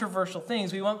controversial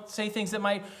things. We won't say things that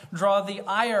might draw the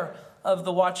ire of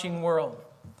the watching world.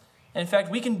 In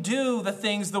fact, we can do the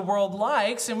things the world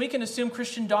likes, and we can assume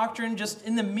Christian doctrine just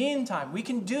in the meantime. We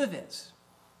can do this.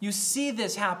 You see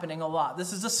this happening a lot.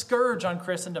 This is a scourge on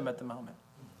Christendom at the moment.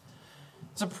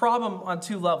 It's a problem on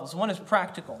two levels. One is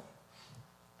practical.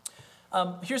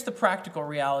 Here's the practical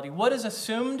reality. What is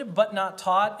assumed but not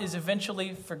taught is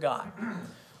eventually forgot.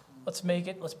 Let's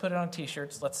put it on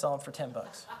t-shirts. Let's sell them for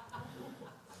 $10.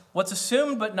 What's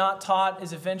assumed but not taught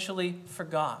is eventually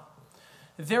forgot.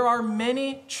 There are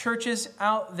many churches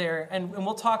out there, and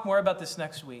we'll talk more about this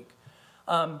next week,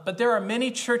 but there are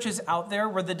many churches out there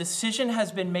where the decision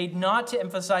has been made not to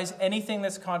emphasize anything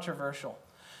that's controversial.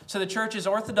 So the church is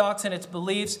orthodox in its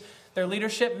beliefs. Their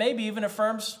leadership maybe even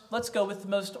affirms, let's go with the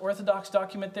most orthodox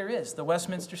document there is, the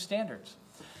Westminster Standards.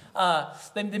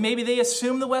 Maybe they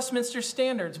assume the Westminster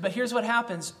Standards, but here's what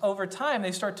happens. Over time,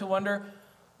 they start to wonder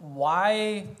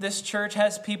why this church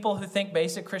has people who think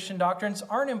basic Christian doctrines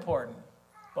aren't important.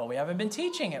 Well, we haven't been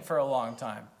teaching it for a long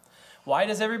time. Why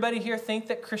does everybody here think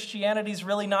that Christianity is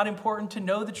really not important to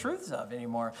know the truths of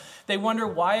anymore? They wonder,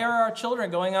 why are our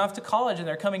children going off to college and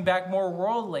they're coming back more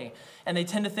worldly? And they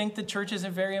tend to think the church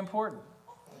isn't very important.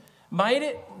 Might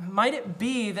it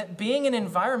be that being in an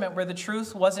environment where the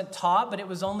truth wasn't taught, but it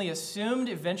was only assumed,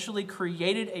 eventually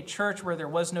created a church where there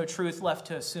was no truth left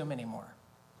to assume anymore?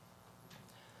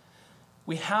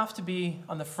 We have to be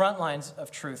on the front lines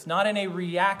of truth, not in a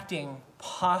reacting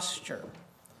posture.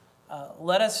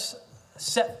 Let us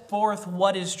set forth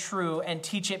what is true and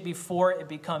teach it before it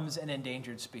becomes an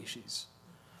endangered species.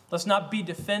 Let's not be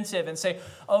defensive and say,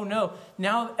 oh no,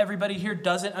 now everybody here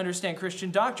doesn't understand Christian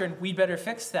doctrine. We better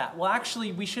fix that. Well,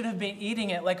 actually, we should have been eating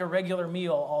it like a regular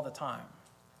meal all the time.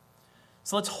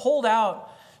 So let's hold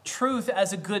out truth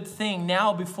as a good thing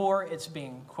now before it's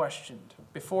being questioned,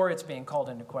 before it's being called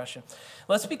into question.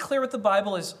 Let's be clear what the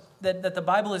Bible is, that the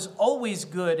Bible is always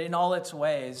good in all its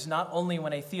ways, not only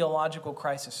when a theological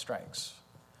crisis strikes.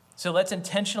 So let's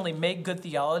intentionally make good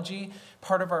theology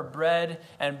part of our bread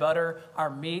and butter, our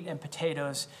meat and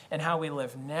potatoes, and how we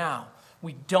live now.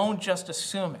 We don't just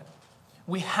assume it.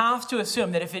 We have to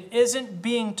assume that if it isn't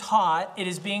being taught, it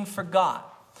is being forgot.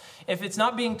 If it's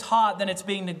not being taught, then it's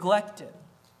being neglected.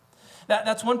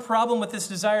 That's one problem with this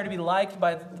desire to be liked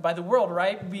by the world,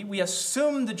 right? We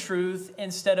assume the truth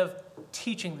instead of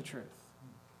teaching the truth.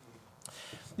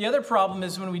 The other problem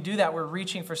is when we do that, we're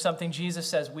reaching for something Jesus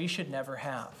says we should never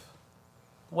have.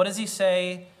 What does he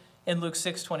say in Luke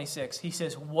 6:26? He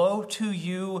says, "Woe to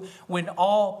you when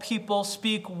all people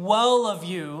speak well of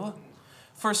you,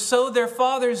 for so their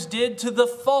fathers did to the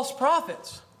false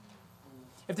prophets."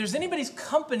 If there's anybody's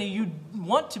company you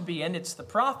want to be in, it's the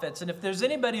prophets. And if there's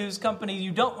anybody whose company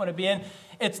you don't want to be in,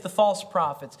 it's the false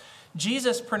prophets.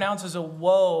 Jesus pronounces a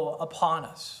woe upon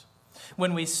us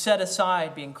when we set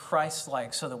aside being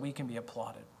Christ-like so that we can be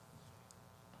applauded.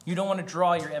 You don't want to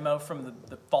draw your MO from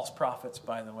the false prophets,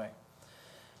 by the way.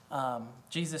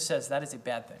 Jesus says that is a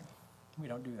bad thing. We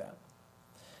don't do that.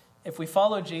 If we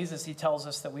follow Jesus, he tells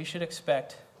us that we should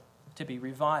expect to be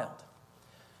reviled.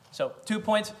 So 2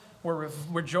 points. We're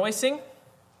rejoicing,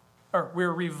 or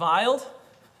we're reviled,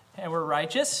 and we're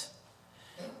righteous.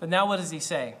 But now what does he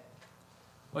say?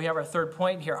 We have our third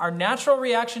point here. Our natural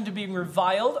reaction to being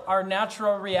reviled, our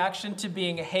natural reaction to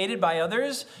being hated by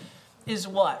others is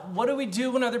what? What do we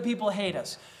do when other people hate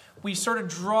us? We sort of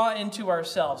draw into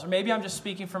ourselves, or maybe I'm just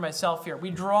speaking for myself here.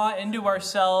 We draw into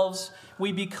ourselves,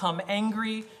 we become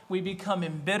angry, we become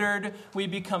embittered, we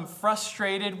become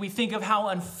frustrated. We think of how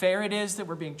unfair it is that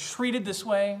we're being treated this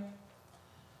way.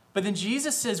 But then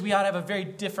Jesus says we ought to have a very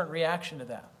different reaction to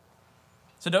that.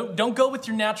 So don't go with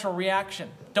your natural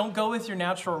reaction. Don't go with your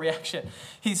natural reaction.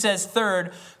 He says,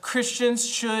 third, Christians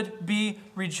should be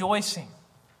rejoicing.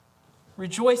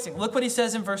 Rejoicing. Look what he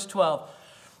says in verse 12.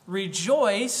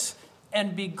 Rejoice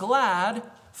and be glad,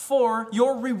 for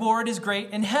your reward is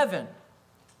great in heaven.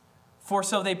 For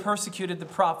so they persecuted the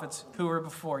prophets who were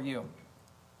before you.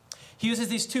 He uses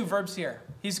these two verbs here.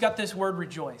 He's got this word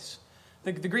rejoice.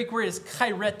 The Greek word is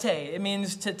kairete. It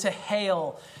means to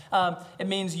hail. It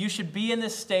means you should be in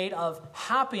this state of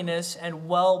happiness and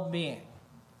well-being.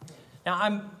 Now,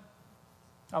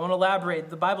 I want to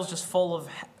elaborate. The Bible's just full of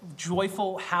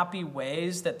joyful, happy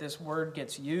ways that this word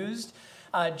gets used.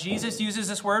 Jesus uses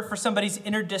this word for somebody's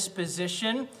inner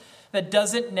disposition that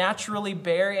doesn't naturally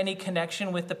bear any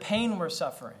connection with the pain we're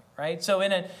suffering, right? So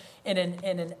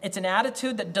it's an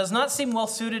attitude that does not seem well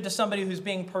suited to somebody who's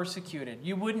being persecuted.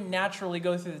 You wouldn't naturally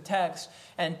go through the text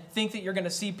and think that you're going to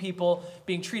see people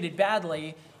being treated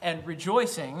badly and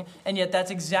rejoicing, and yet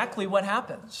that's exactly what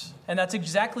happens. And that's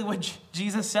exactly what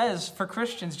Jesus says for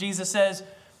Christians. Jesus says,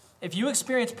 if you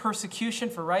experience persecution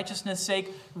for righteousness'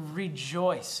 sake,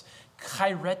 rejoice.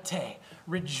 Kairete,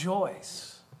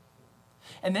 rejoice.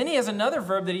 And then he has another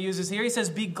verb that he uses here. He says,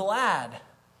 be glad.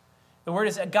 The word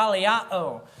is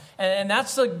agaliao. And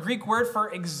that's the Greek word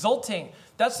for exulting.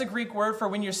 That's the Greek word for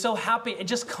when you're so happy, it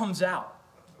just comes out.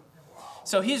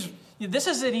 So this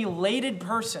is an elated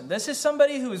person. This is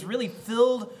somebody who is really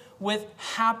filled with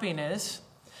happiness.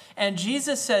 And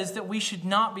Jesus says that we should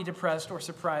not be depressed or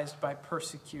surprised by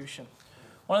persecution.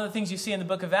 One of the things you see in the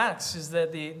book of Acts is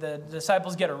that the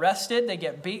disciples get arrested, they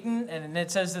get beaten, and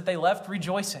it says that they left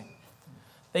rejoicing.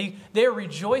 They are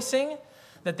rejoicing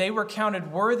that they were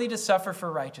counted worthy to suffer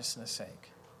for righteousness'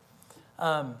 sake.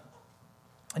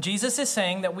 Jesus is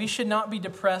saying that we should not be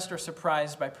depressed or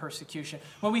surprised by persecution.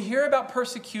 When we hear about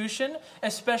persecution,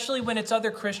 especially when it's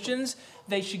other Christians,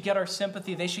 they should get our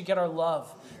sympathy. They should get our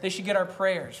love. They should get our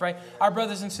prayers, right? Our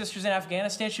brothers and sisters in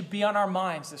Afghanistan should be on our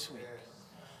minds this week.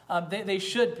 They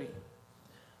should be.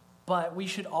 But we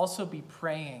should also be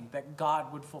praying that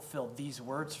God would fulfill these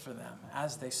words for them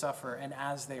as they suffer and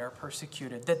as they are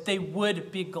persecuted, that they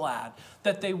would be glad,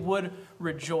 that they would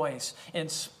rejoice in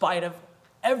spite of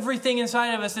everything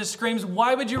inside of us that screams,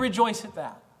 why would you rejoice at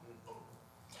that?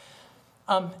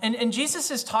 And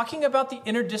Jesus is talking about the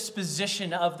inner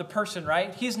disposition of the person,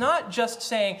 right? He's not just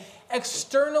saying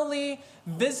externally,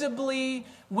 visibly,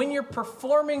 when you're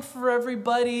performing for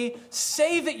everybody,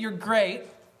 say that you're great,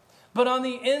 but on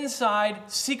the inside,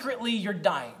 secretly, you're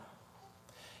dying.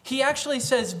 He actually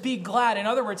says, be glad. In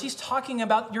other words, he's talking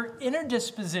about your inner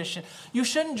disposition. You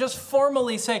shouldn't just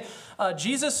formally say,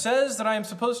 Jesus says that I am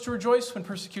supposed to rejoice when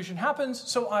persecution happens,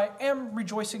 so I am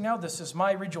rejoicing now. This is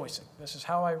my rejoicing. This is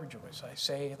how I rejoice. I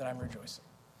say that I'm rejoicing.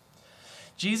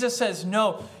 Jesus says,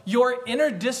 no, your inner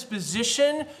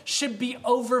disposition should be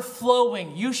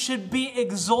overflowing. You should be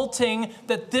exulting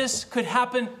that this could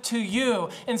happen to you.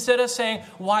 Instead of saying,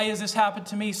 why has this happened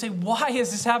to me? Say, why is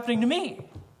this happening to me?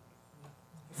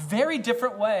 Very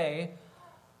different way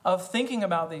of thinking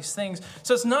about these things.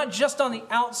 So it's not just on the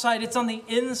outside, it's on the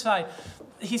inside.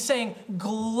 He's saying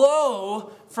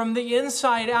glow from the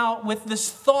inside out with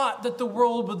this thought that the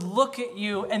world would look at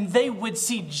you and they would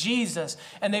see Jesus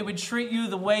and they would treat you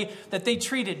the way that they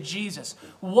treated Jesus.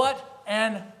 What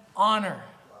an honor.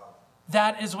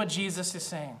 That is what Jesus is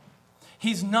saying.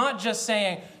 He's not just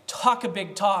saying, talk a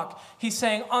big talk. He's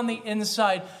saying on the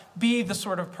inside, be the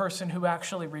sort of person who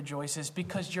actually rejoices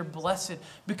because you're blessed,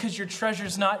 because your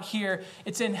treasure's not here,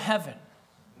 it's in heaven.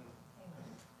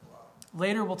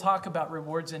 Later we'll talk about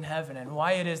rewards in heaven and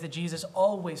why it is that Jesus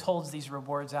always holds these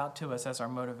rewards out to us as our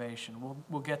motivation.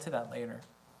 We'll get to that later.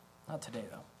 Not today,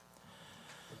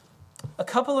 though. A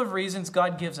couple of reasons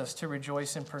God gives us to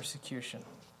rejoice in persecution.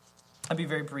 I'll be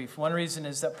very brief. One reason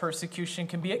is that persecution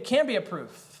can be a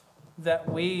proof that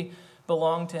we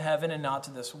belong to heaven and not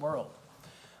to this world.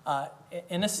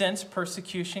 In a sense,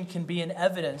 persecution can be an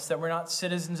evidence that we're not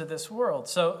citizens of this world,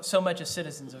 so much as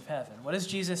citizens of heaven. What does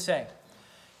Jesus say?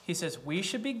 He says, we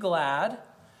should be glad,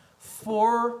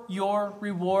 for your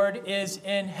reward is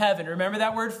in heaven. Remember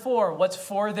that word for. What's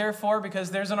for, therefore? Because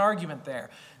there's an argument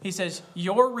there. He says,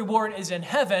 your reward is in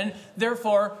heaven,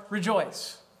 therefore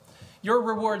rejoice. Your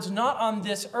reward's not on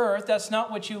this earth. That's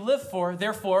not what you live for.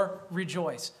 Therefore,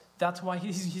 rejoice. That's why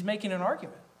he's making an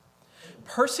argument.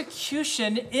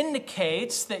 Persecution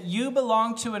indicates that you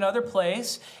belong to another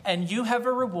place and you have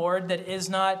a reward that is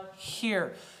not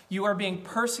here. You are being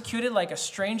persecuted like a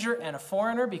stranger and a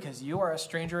foreigner because you are a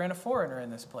stranger and a foreigner in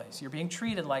this place. You're being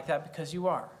treated like that because you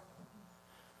are.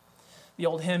 The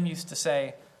old hymn used to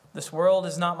say, this world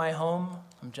is not my home.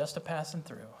 I'm just a passing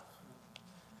through.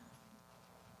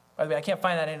 By the way, I can't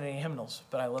find that in any hymnals,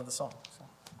 but I love the song. So.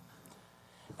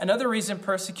 Another reason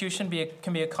persecution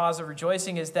can be a cause of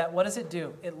rejoicing is that, what does it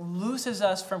do? It looses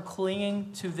us from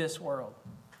clinging to this world.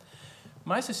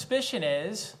 My suspicion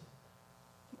is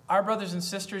our brothers and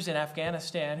sisters in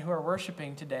Afghanistan who are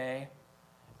worshiping today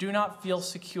do not feel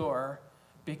secure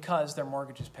because their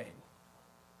mortgage is paid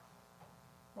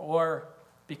or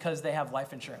because they have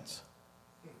life insurance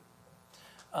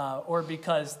or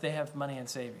because they have money in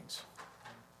savings.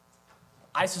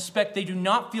 I suspect they do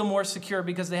not feel more secure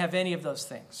because they have any of those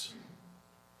things.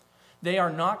 They are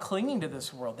not clinging to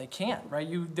this world. They can't, right?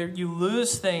 You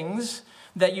lose things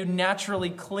that you naturally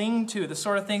cling to, the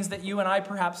sort of things that you and I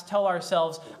perhaps tell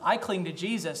ourselves, I cling to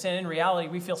Jesus, and in reality,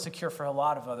 we feel secure for a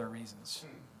lot of other reasons.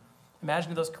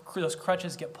 Imagine those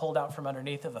crutches get pulled out from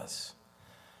underneath of us,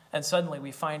 and suddenly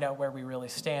we find out where we really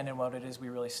stand and what it is we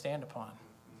really stand upon.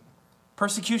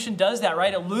 Persecution does that,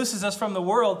 right? It looses us from the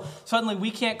world. Suddenly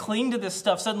we can't cling to this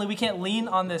stuff. Suddenly we can't lean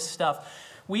on this stuff.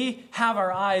 We have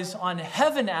our eyes on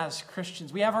heaven as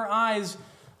Christians. We have our eyes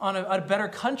on a better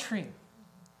country.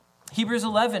 Hebrews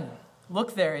 11,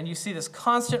 look there and you see this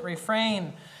constant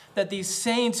refrain that these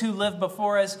saints who lived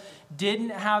before us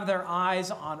didn't have their eyes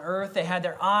on earth. They had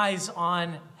their eyes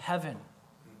on heaven.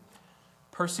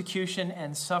 Persecution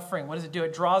and suffering. What does it do?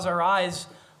 It draws our eyes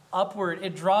upward.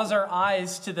 It draws our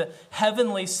eyes to the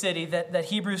heavenly city that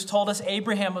Hebrews told us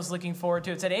Abraham was looking forward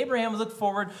to. It said Abraham looked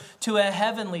forward to a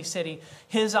heavenly city.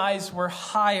 His eyes were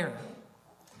higher.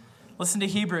 Listen to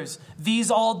Hebrews. These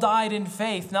all died in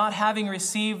faith, not having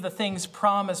received the things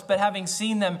promised, but having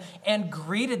seen them and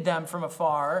greeted them from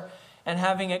afar, and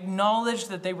having acknowledged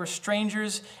that they were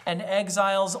strangers and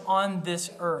exiles on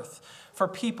this earth. For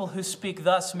people who speak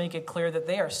thus make it clear that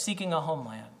they are seeking a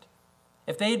homeland.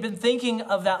 If they had been thinking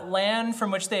of that land from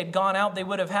which they had gone out, they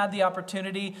would have had the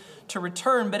opportunity to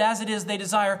return. But as it is, they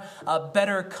desire a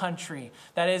better country,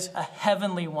 that is, a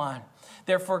heavenly one.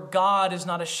 Therefore, God is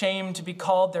not ashamed to be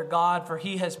called their God, for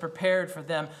he has prepared for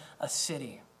them a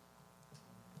city.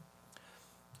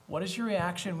 What is your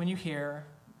reaction when you hear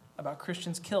about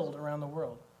Christians killed around the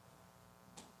world?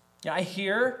 Yeah, I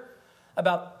hear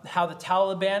about how the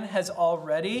Taliban has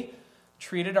already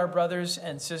treated our brothers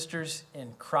and sisters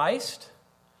in Christ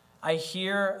I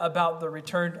hear about the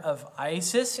return of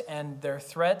ISIS and their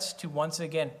threats to once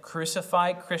again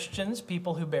crucify Christians,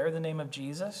 people who bear the name of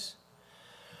Jesus.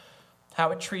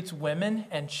 How it treats women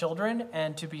and children.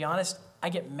 And to be honest, I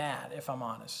get mad, if I'm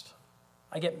honest.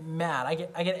 I get mad.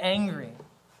 I get angry.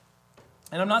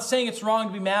 And I'm not saying it's wrong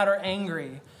to be mad or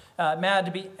angry.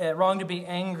 Wrong to be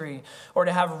angry or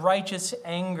to have righteous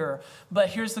anger. But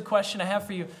here's the question I have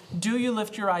for you. Do you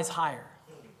lift your eyes higher?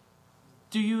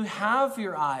 Do you have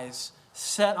your eyes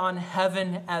set on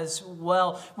heaven as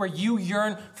well, where you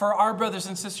yearn for our brothers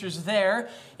and sisters there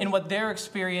in what they're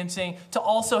experiencing to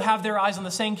also have their eyes on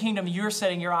the same kingdom you're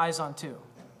setting your eyes on too?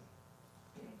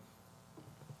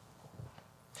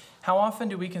 How often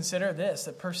do we consider this,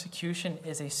 that persecution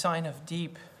is a sign of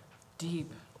deep,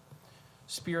 deep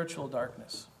spiritual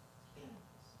darkness?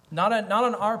 Not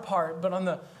on our part, but on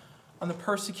the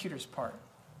persecutor's part.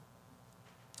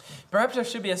 Perhaps there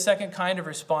should be a second kind of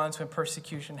response when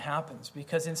persecution happens,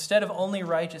 because instead of only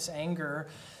righteous anger,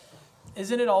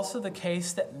 isn't it also the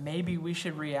case that maybe we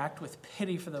should react with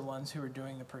pity for the ones who are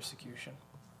doing the persecution?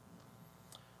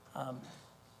 I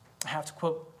have to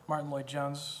quote Martin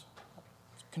Lloyd-Jones,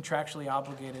 contractually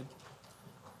obligated.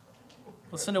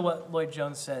 Listen to what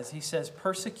Lloyd-Jones says. He says,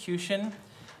 persecution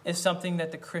is something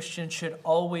that the Christian should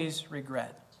always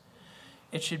regret.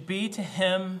 It should be to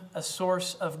him a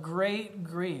source of great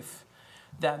grief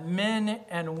that men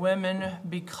and women,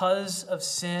 because of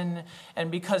sin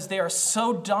and because they are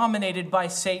so dominated by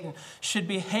Satan, should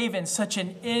behave in such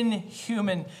an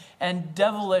inhuman and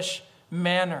devilish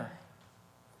manner.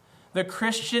 The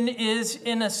Christian is,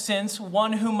 in a sense,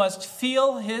 one who must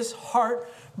feel his heart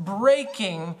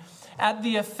breaking at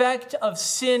the effect of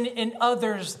sin in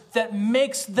others that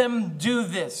makes them do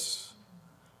this.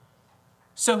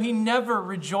 So he never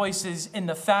rejoices in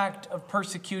the fact of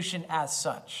persecution as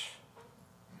such.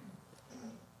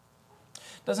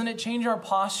 Doesn't it change our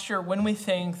posture when we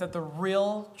think that the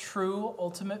real, true,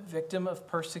 ultimate victim of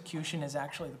persecution is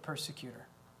actually the persecutor?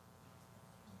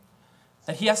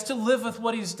 That he has to live with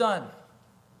what he's done.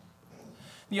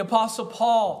 The Apostle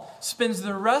Paul spends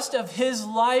the rest of his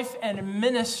life and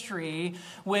ministry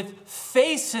with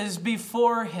faces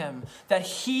before him that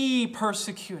he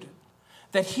persecuted,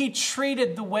 that he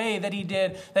treated the way that he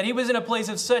did, that he was in a place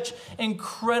of such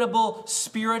incredible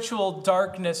spiritual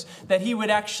darkness that he would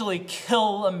actually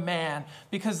kill a man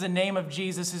because the name of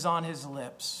Jesus is on his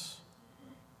lips.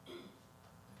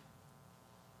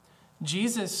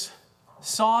 Jesus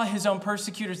saw his own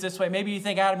persecutors this way. Maybe you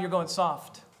think, Adam, you're going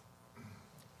soft.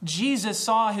 Jesus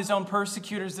saw his own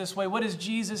persecutors this way. What does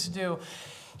Jesus do?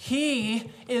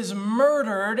 He is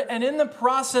murdered, and in the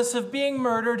process of being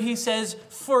murdered, he says,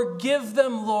 "Forgive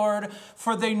them, Lord,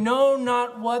 for they know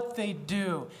not what they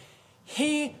do."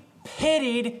 He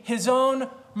pitied his own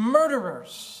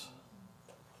murderers.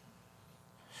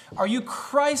 Are you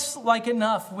Christ-like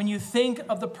enough when you think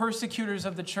of the persecutors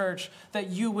of the church that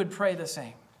you would pray the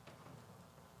same?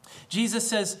 Jesus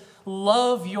says,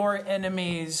 love your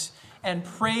enemies and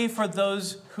pray for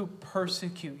those who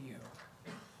persecute you.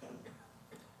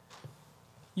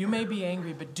 You may be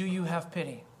angry, but do you have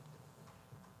pity?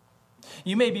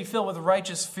 You may be filled with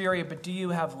righteous fury, but do you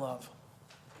have love?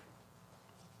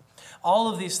 All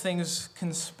of these things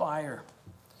conspire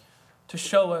to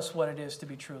show us what it is to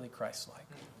be truly Christ-like.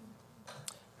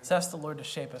 Let's ask the Lord to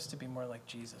shape us to be more like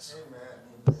Jesus.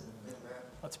 Amen.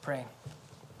 Let's pray.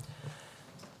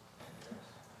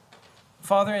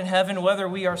 Father in heaven, whether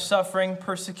we are suffering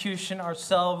persecution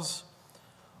ourselves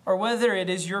or whether it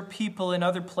is your people in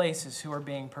other places who are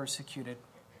being persecuted,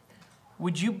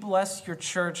 would you bless your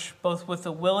church both with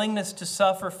a willingness to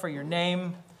suffer for your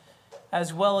name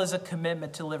as well as a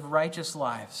commitment to live righteous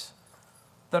lives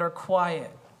that are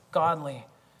quiet, godly,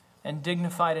 and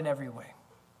dignified in every way.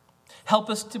 Help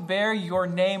us to bear your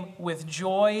name with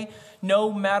joy,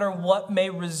 no matter what may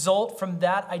result from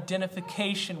that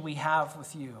identification we have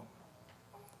with you.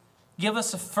 Give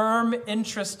us a firm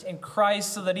interest in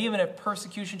Christ so that even if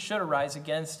persecution should arise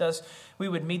against us, we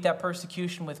would meet that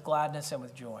persecution with gladness and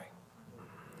with joy.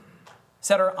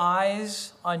 Set our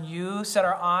eyes on you, set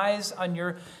our eyes on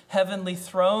your heavenly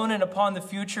throne and upon the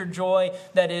future joy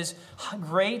that is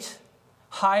great,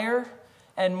 higher,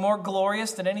 and more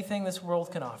glorious than anything this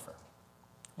world can offer.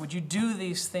 Would you do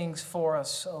these things for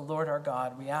us, O Lord our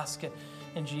God? We ask it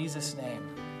in Jesus' name.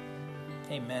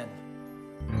 Amen.